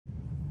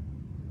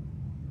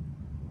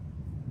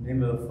In the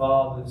name of the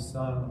Father, the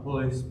Son, and the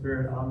Holy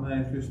Spirit.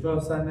 Amen.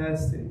 Christos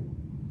Anesti.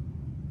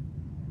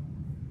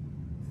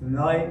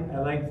 Tonight, I'd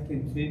like to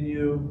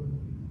continue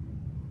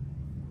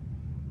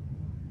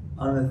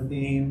on the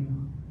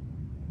theme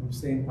from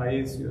St.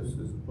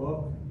 Paisios'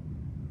 book,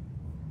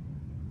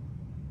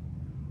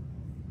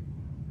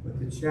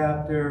 with the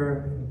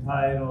chapter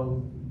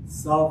entitled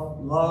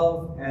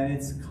Self-Love and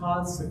Its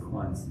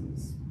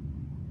Consequences.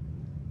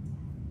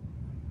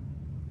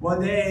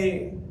 One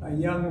day, a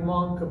young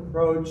monk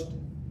approached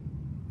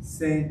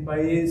St.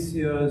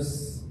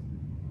 Paisios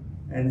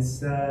and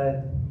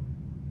said,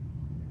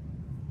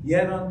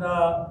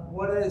 "Yeranda,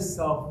 what is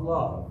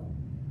self-love?"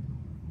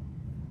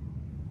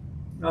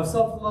 Now,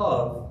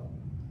 self-love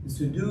is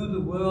to do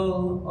the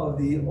will of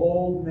the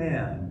old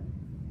man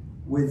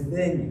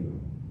within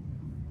you,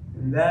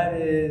 and that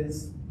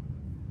is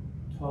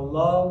to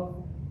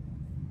love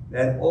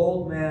that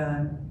old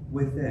man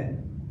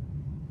within.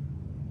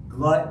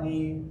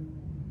 Gluttony,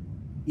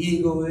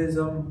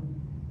 egoism,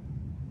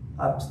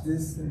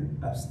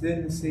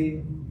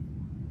 obstinacy,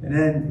 and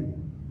envy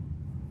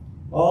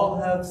all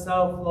have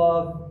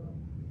self-love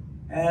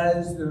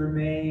as their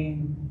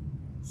main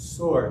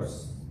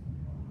source.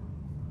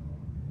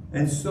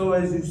 And so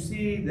as you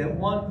see that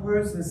one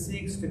person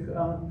seeks to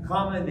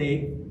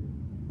accommodate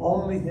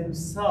only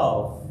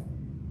himself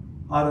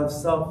out of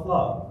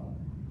self-love,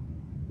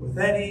 with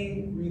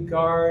any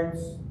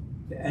regards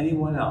to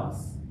anyone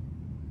else.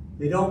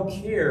 They don't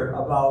care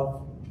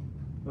about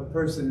the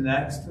person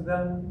next to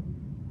them.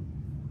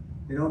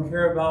 They don't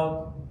care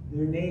about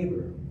their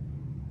neighbor.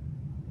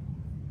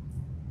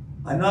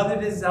 Another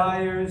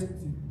desires to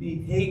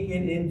be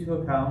taken into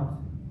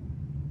account,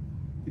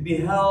 to be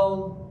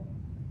held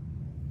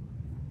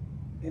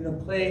in a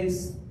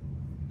place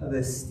of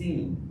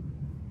esteem.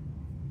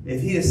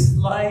 If he is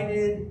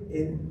slighted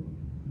in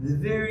the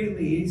very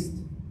least,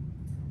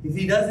 if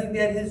he doesn't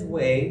get his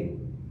way,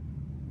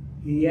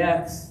 he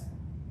acts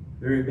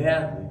very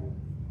badly.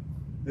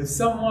 It's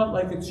somewhat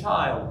like a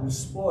child who's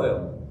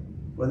spoiled.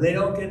 When they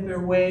don't get their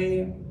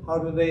way, how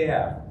do they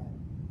act?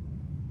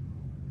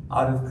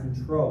 Out of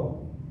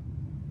control.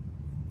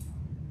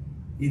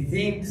 He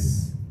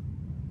thinks,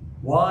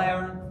 why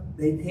aren't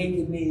they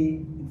taking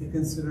me into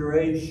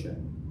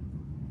consideration?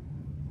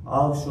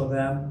 I'll show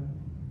them.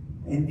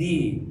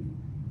 Indeed,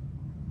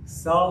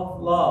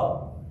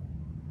 self-love,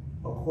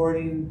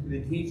 according to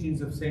the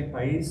teachings of St.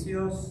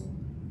 Paisios,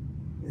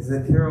 is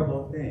a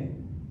terrible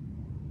thing.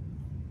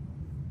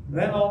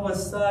 Then all of a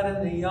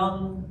sudden, the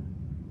young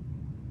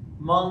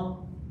monk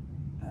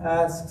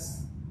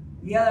asks,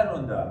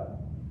 "Yeranda,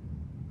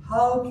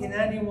 how can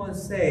anyone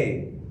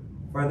say,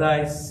 for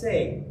thy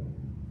sake,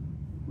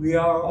 we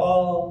are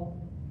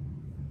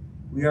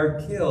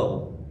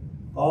killed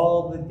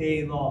all the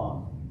day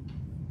long?"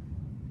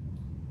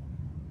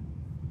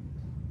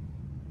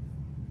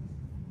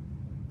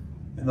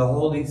 And the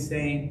holy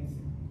saint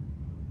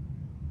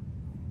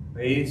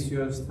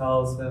Paisios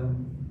tells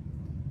him,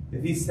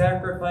 if he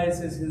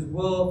sacrifices his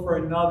will for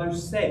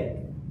another's sake,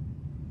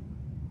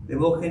 it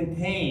will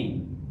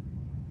contain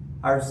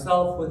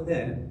ourself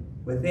within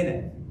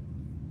it.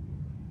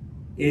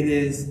 It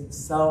is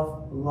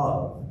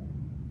self-love.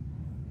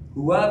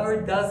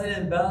 Whoever doesn't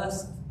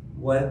invest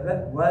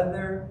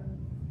whether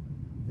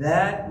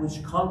that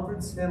which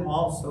comforts him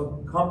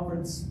also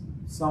comforts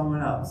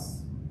someone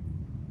else,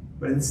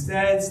 but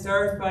instead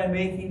starts by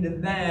making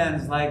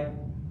demands like,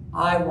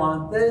 I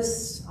want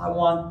this, I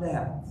want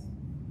that.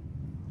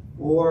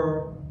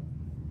 Or,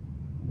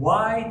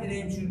 why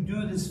didn't you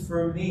do this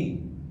for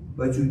me,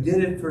 but you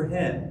did it for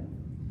him?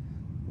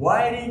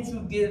 Why didn't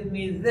you give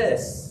me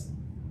this,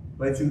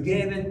 but you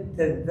gave it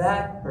to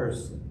that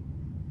person?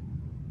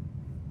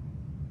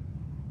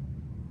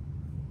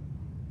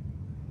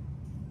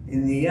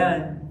 In the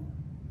end,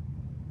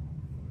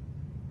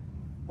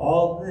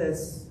 all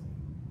this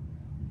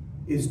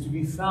is to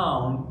be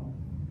found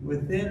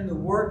within the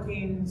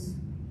workings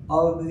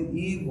of the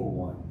evil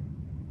one.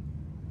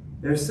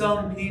 There's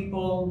some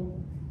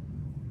people,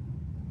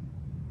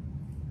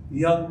 the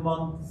young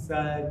monk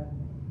said,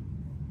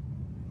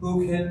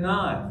 who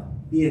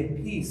cannot be at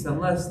peace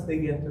unless they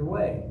get their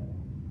way.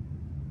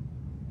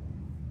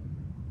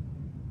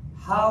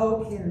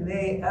 How can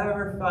they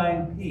ever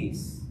find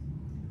peace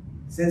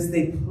since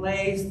they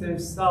place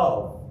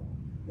themselves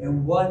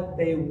in what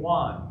they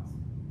want?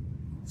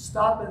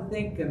 Stop and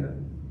think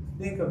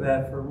of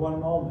that for one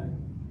moment.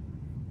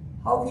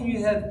 How can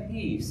you have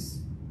peace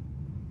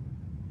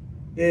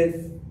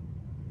if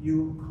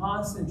you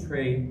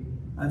concentrate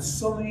on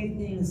so many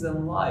things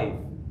in life?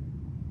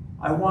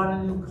 I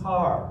want a new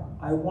car.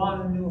 I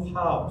want a new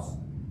house.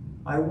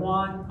 I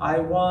want.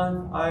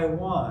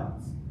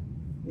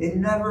 It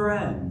never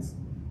ends.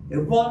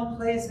 If one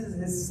places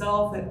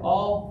himself in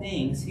all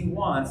things he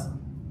wants,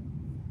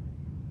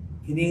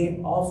 can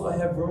he also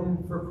have room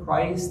for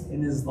Christ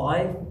in his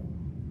life?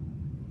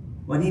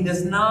 When he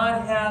does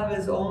not have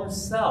his own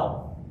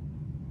self,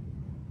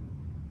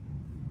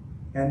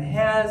 and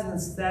has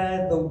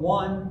instead the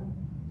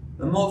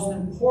most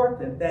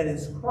important, that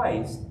is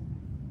Christ,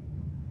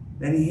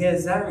 then he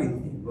has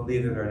everything,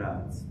 believe it or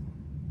not.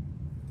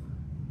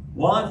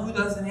 One who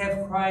doesn't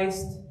have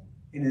Christ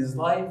in his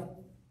life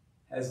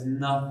has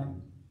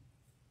nothing.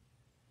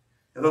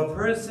 If a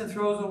person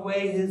throws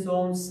away his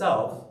own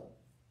self,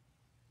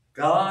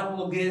 God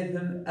will give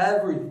him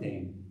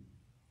everything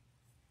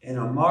in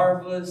a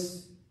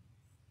marvelous,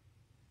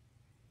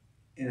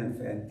 in a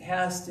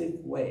fantastic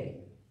way.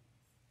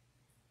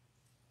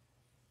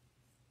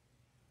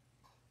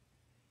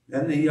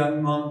 Then the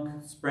young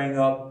monk sprang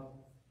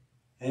up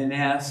and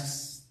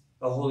asks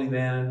the holy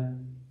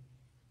man,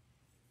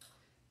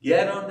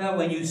 "Yet on that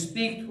when you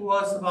speak to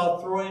us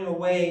about throwing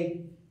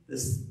away the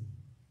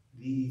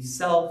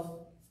self,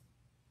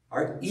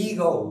 our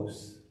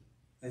egos,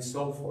 and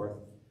so forth,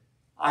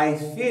 I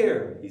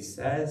fear," he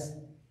says,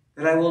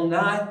 "that I will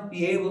not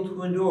be able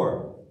to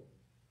endure."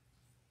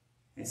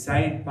 And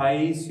Saint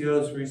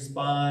Paisios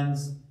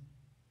responds,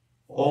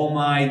 "Oh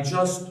my,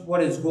 just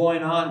what is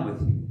going on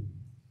with you?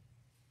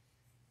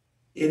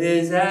 It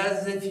is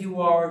as if you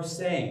are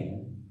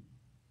saying,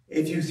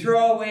 if you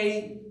throw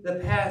away the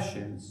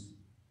passions,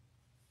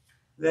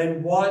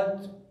 then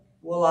what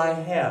will I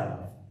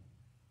have?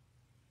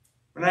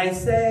 When I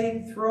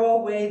say throw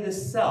away the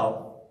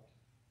self,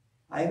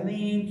 I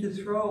mean to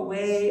throw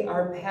away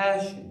our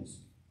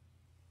passions,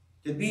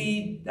 to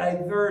be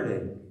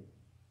diverted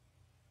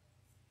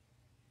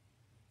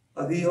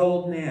of the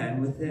old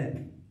man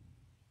within.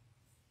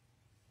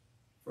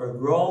 For a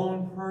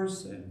grown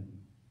person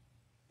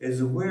is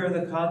aware of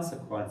the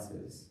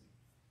consequences.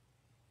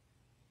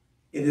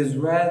 It is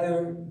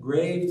rather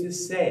grave to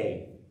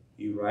say,"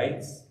 he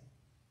writes,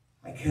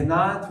 "I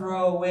cannot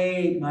throw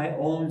away my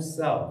own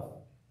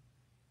self.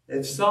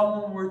 If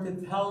someone were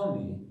to tell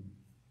me,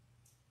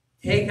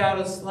 take out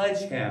a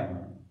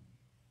sledgehammer,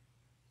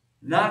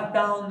 knock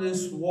down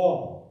this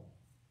wall,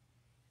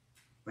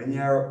 when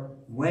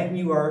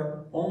you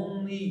are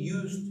only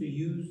used to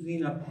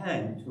using a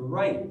pen to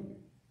write,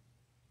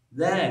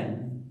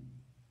 then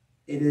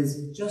it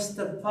is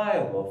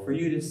justifiable for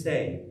you to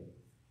say,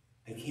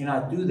 I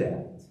cannot do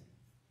that.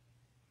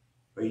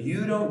 But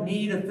you don't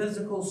need a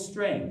physical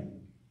strength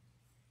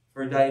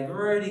for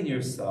diverting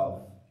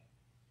yourself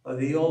of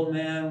the old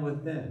man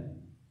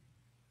within.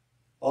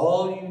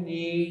 All you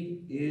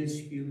need is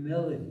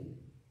humility."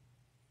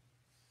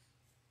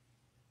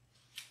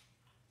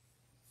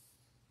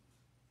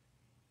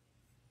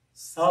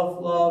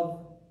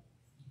 Self-love,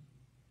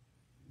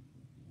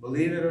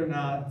 believe it or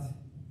not,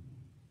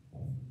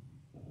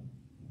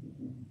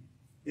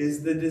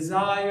 is the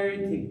desire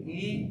to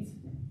eat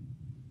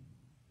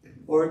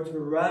or to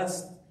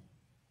rest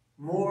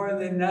more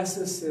than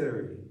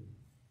necessary.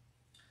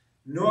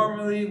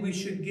 Normally, we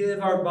should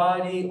give our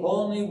body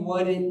only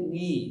what it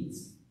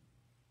needs.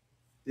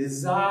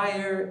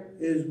 Desire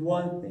is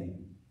one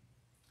thing.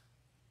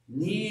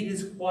 Need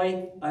is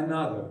quite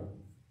another.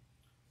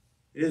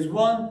 It is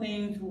one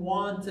thing to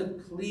want to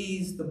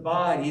please the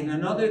body, and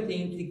another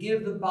thing to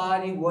give the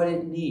body what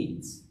it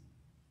needs.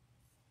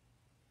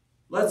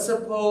 Let's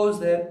suppose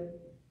that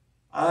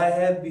I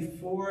have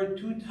before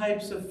two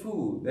types of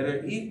food that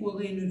are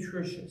equally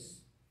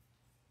nutritious,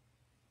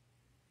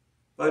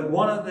 but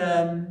one of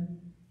them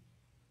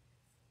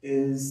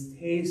is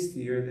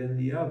tastier than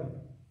the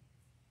other.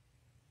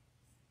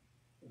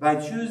 If I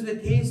choose the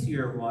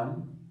tastier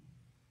one,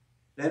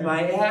 then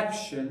my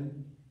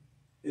action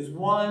is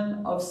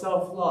one of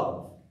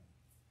self-love.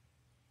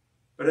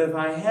 But if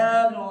I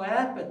have no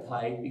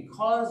appetite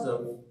because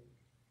of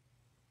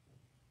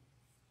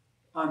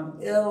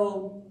I'm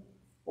ill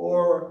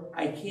or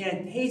I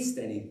can't taste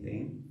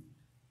anything,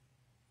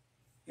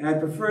 and I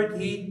prefer to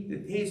eat the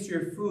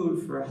tastier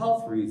food for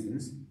health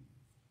reasons,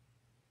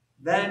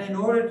 then in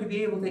order to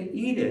be able to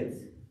eat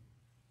it,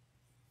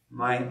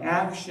 my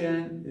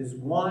action is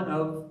one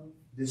of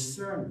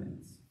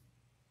discernment.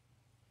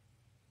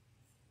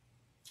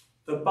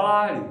 The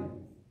body,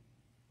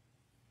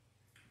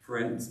 for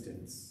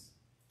instance,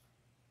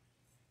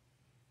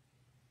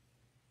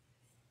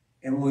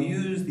 and we'll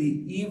use the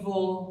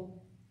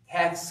evil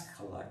tax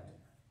collector.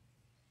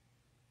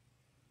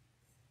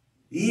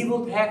 The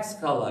evil tax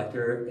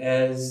collector,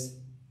 as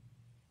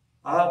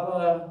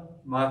Abba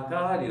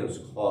Macarius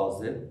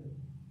calls it,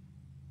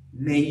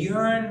 may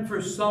yearn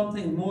for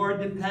something more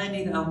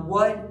depending on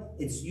what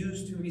it's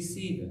used to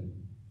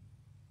receiving.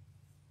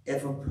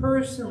 If a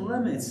person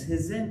limits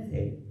his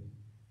intake,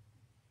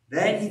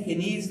 then he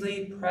can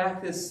easily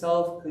practice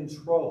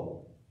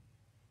self-control,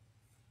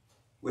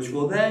 which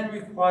will then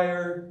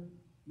require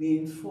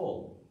being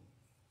full.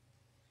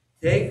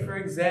 Take, for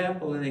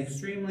example, an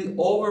extremely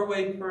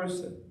overweight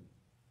person.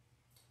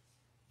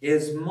 He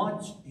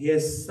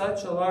has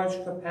such a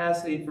large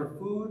capacity for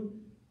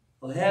food,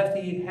 he'll have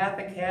to eat half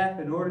a cap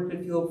in order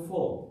to feel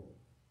full.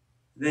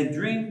 Then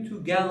drink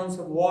 2 gallons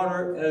of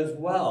water as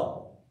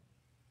well,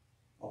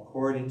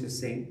 according to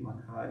St.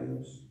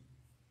 Macarius.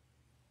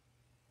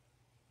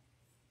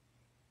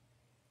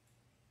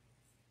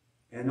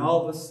 And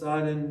all of a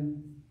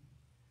sudden,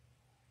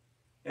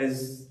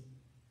 as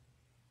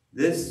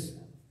this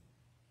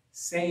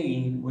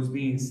saying was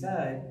being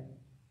said,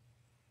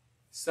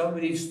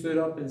 somebody stood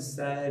up and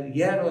said,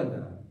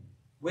 Yerona,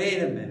 wait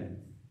a minute.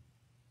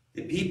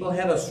 Did people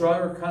have a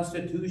stronger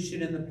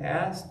constitution in the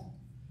past?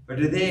 Or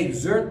did they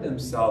exert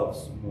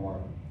themselves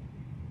more?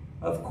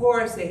 Of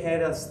course, they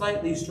had a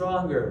slightly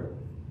stronger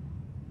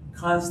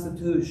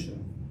constitution.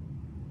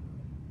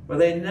 But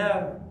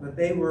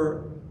they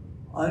were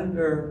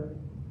under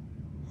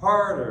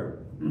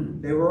harder.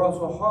 They were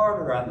also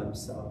harder on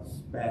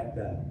themselves back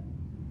then.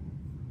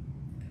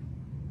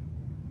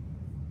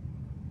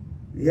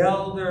 The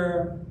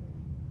elder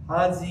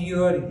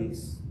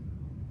Hadziorgis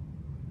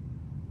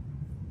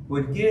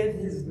would give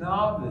his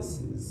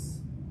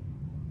novices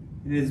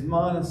in his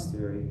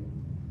monastery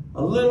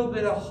a little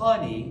bit of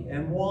honey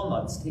and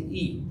walnuts to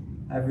eat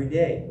every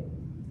day.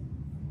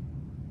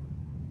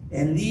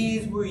 And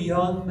these were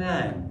young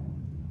men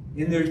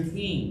in their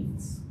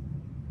teens,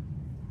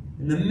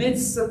 in the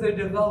midst of their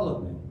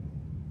development,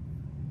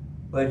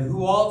 but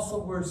who also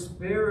were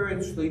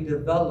spiritually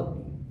developing.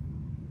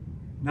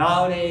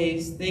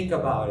 Nowadays, think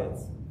about it.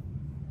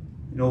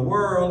 In a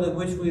world in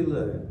which we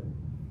live,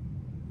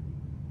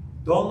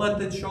 don't let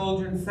the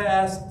children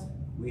fast,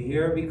 we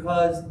hear,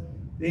 because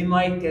they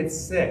might get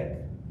sick.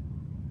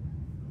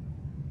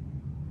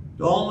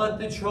 Don't let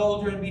the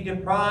children be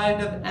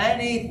deprived of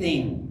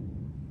anything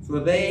so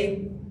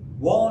they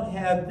won't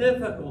have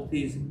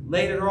difficulties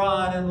later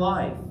on in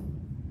life.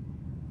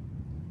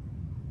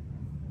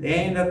 They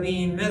end up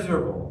being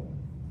miserable,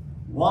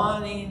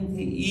 wanting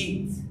to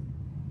eat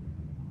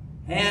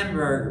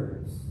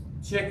hamburgers,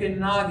 chicken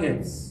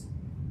nuggets,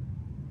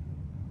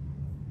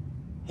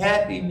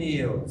 Happy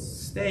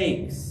Meals,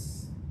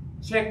 steaks,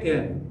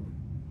 chicken,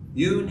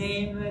 you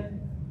name it,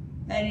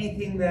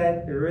 anything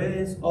that there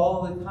is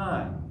all the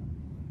time.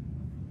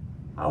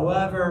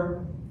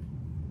 However,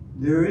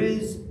 there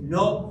is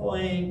no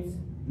point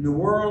in the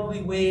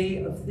worldly way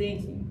of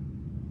thinking.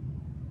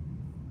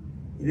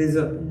 It is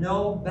of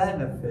no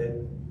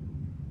benefit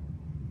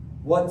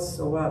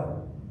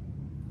whatsoever.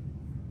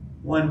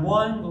 When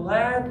one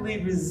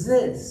gladly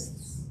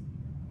resists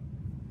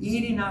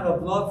eating out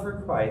of love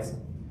for Christ,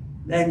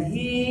 then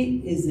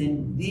he is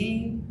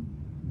indeed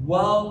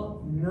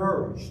well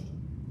nourished.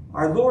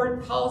 Our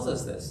Lord tells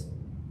us this.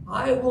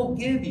 I will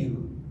give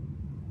you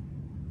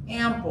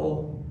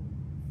ample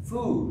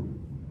food.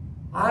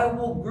 I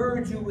will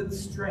gird you with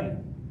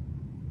strength.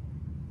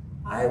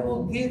 I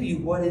will give you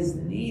what is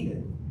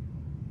needed.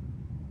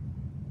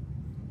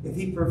 If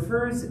he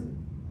prefers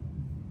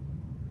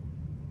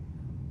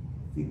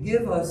to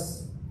give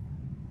us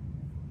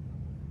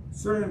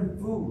certain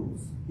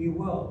foods, he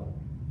will.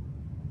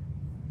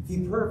 If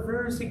he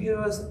prefers to give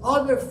us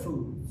other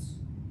foods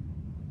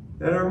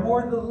that are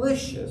more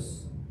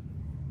delicious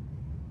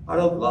out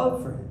of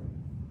love for him,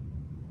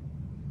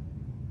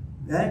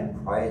 then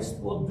Christ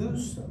will do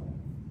so.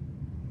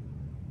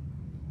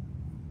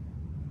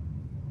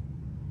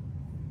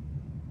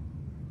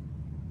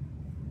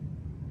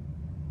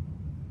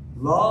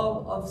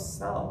 Love of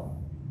self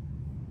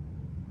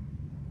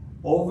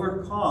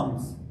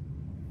overcomes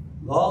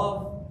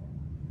love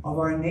of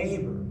our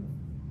neighbor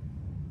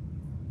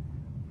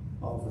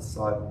all of a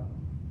sudden.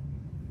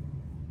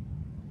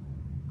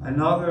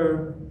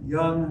 Another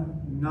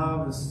young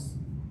novice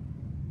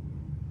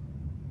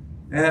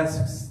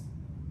asks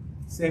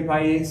St.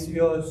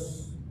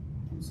 Paisios,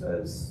 he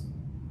says,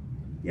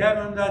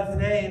 Yevonda,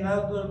 today an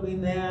elderly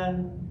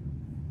man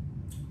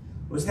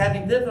was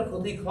having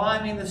difficulty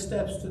climbing the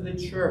steps to the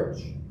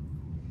church.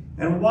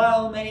 And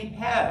while many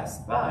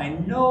passed by,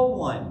 no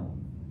one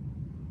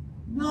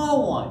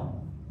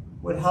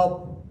would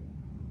help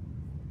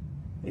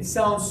him. It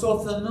sounds so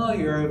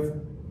familiar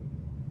of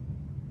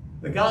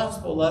the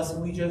gospel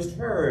lesson we just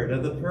heard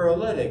of the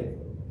paralytic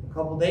a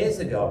couple days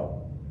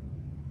ago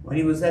when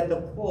he was at the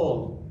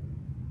pool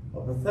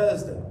of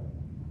Bethesda.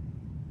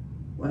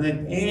 When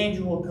the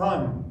angel would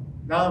come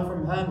down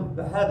from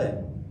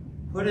heaven,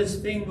 put his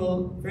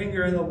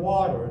finger in the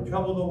water and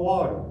trouble the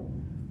water,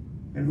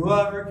 and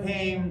whoever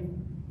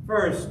came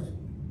first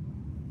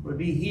would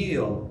be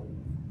healed.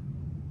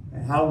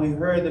 And how we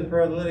heard the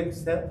paralytic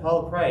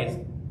tell Christ,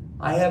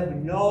 I have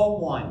no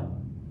one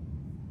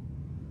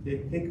to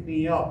pick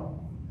me up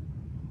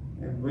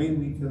and bring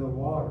me to the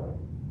water.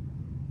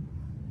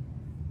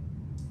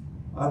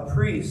 A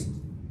priest,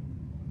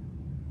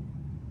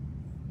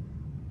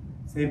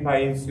 St.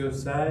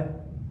 Paisios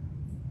said,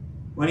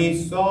 when he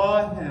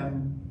saw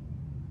him,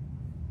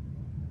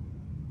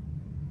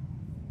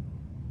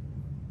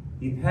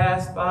 he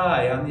passed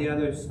by on the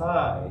other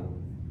side.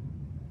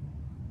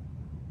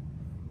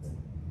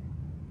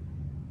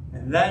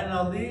 And then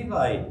a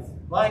Levite,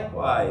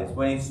 likewise,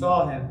 when he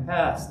saw him,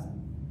 passed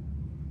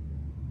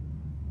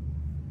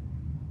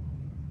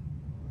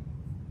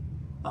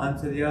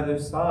onto the other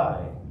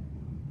side.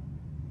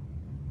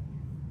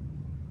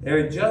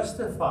 They're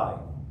justified,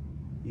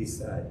 he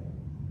said,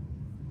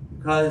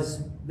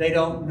 because they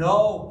don't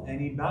know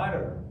any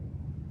better.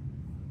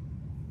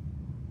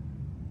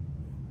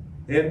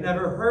 They have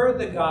never heard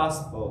the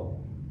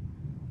gospel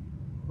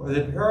or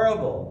the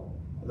parable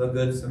of the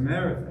Good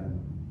Samaritan.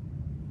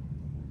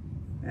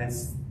 And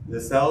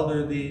This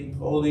elderly,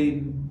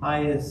 holy,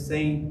 pious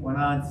saint went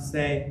on to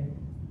say,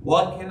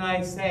 "What can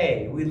I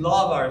say? We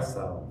love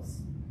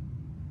ourselves.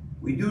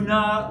 We do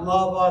not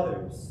love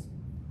others.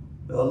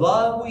 The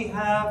love we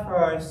have for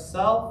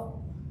ourselves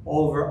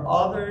over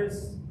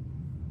others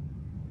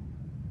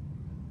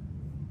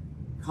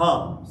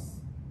comes.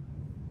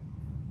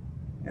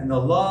 And the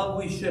love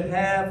we should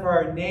have for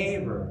our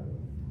neighbor,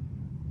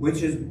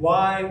 which is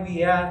why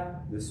we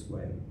act this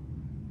way,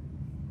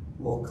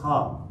 will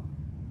come.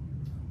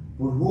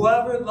 But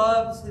whoever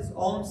loves his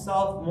own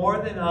self more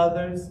than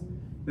others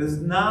does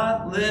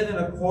not live in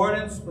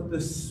accordance with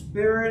the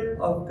Spirit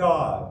of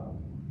God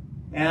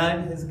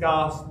and his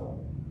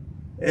gospel.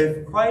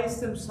 If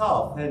Christ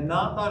himself had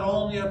not thought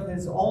only of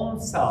his own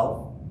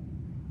self,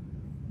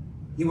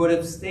 he would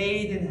have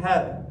stayed in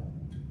heaven.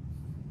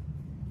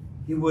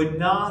 He would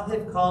not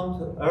have come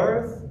to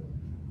earth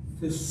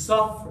to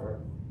suffer,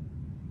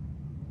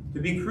 to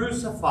be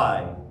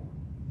crucified,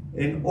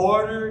 in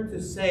order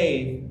to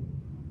save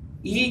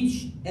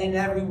each and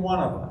every one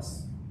of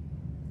us.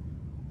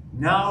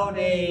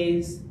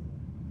 Nowadays,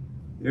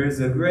 there is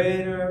a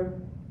greater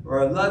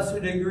or a lesser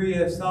degree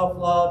of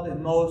self-love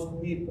in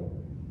most people.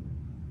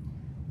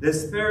 The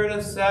spirit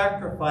of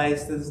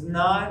sacrifice does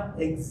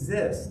not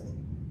exist.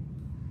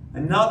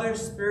 Another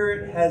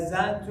spirit has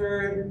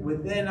entered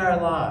within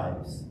our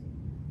lives.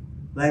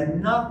 Let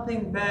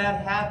nothing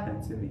bad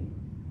happen to me.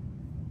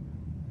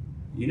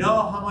 You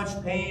know how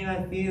much pain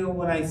I feel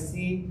when I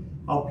see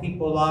how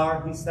people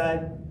are, he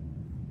said.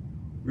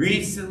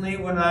 Recently,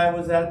 when I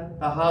was at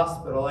the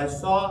hospital, I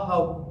saw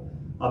how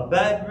a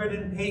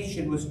bedridden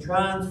patient was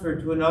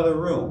transferred to another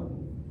room.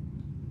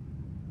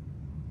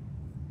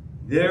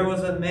 There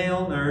was a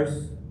male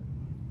nurse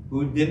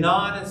who did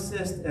not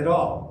assist at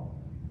all,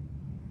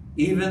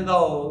 even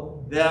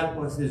though that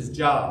was his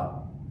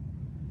job.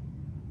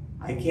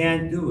 "I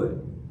can't do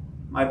it.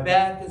 My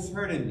back is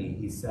hurting me,"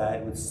 he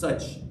said, with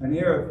such an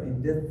air of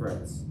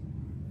indifference.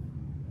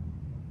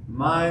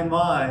 My,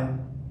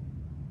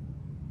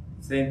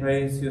 St.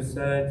 Paisios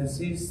said, to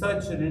see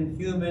such an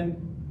inhuman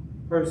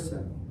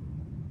person.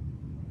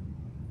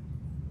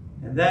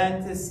 And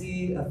then to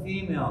see a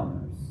female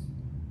nurse,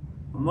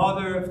 a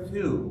mother of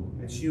two,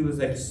 and she was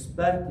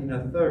expecting a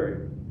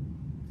third,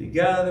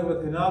 together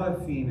with another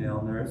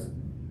female nurse,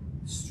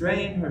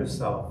 strain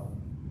herself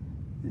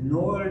in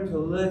order to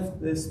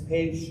lift this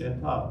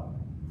patient up.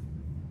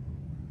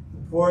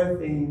 The poor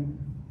thing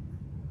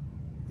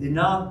did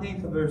not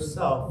think of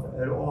herself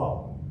at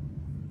all.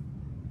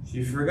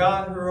 She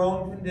forgot her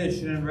own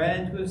condition and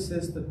ran to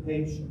assist the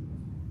patient.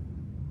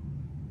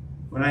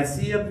 When I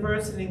see a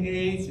person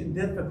engaged in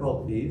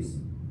difficulties,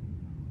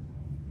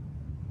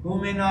 who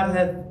may not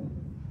have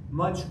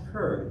much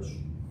courage,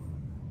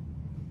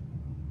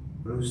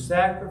 but who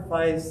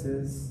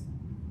sacrifices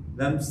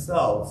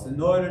themselves in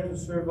order to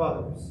serve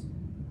others,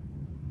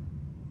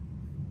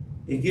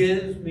 it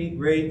gives me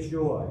great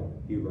joy,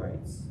 he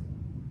writes.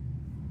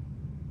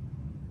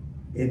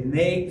 It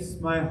makes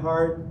my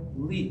heart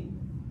leap.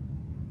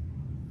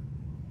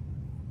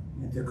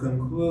 And to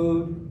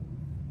conclude,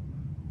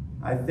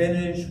 I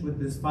finish with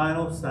this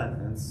final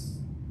sentence.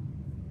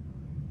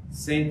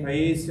 St.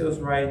 Paisios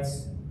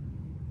writes,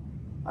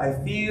 "I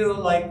feel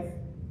like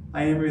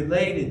I am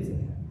related to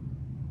him,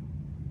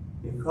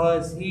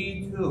 because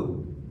he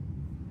too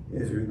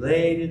is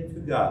related to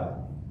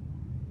God."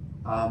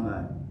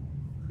 Amen.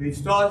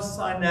 Christos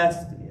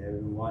anesti,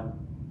 everyone.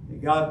 May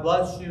God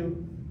bless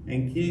you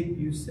and keep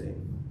you safe.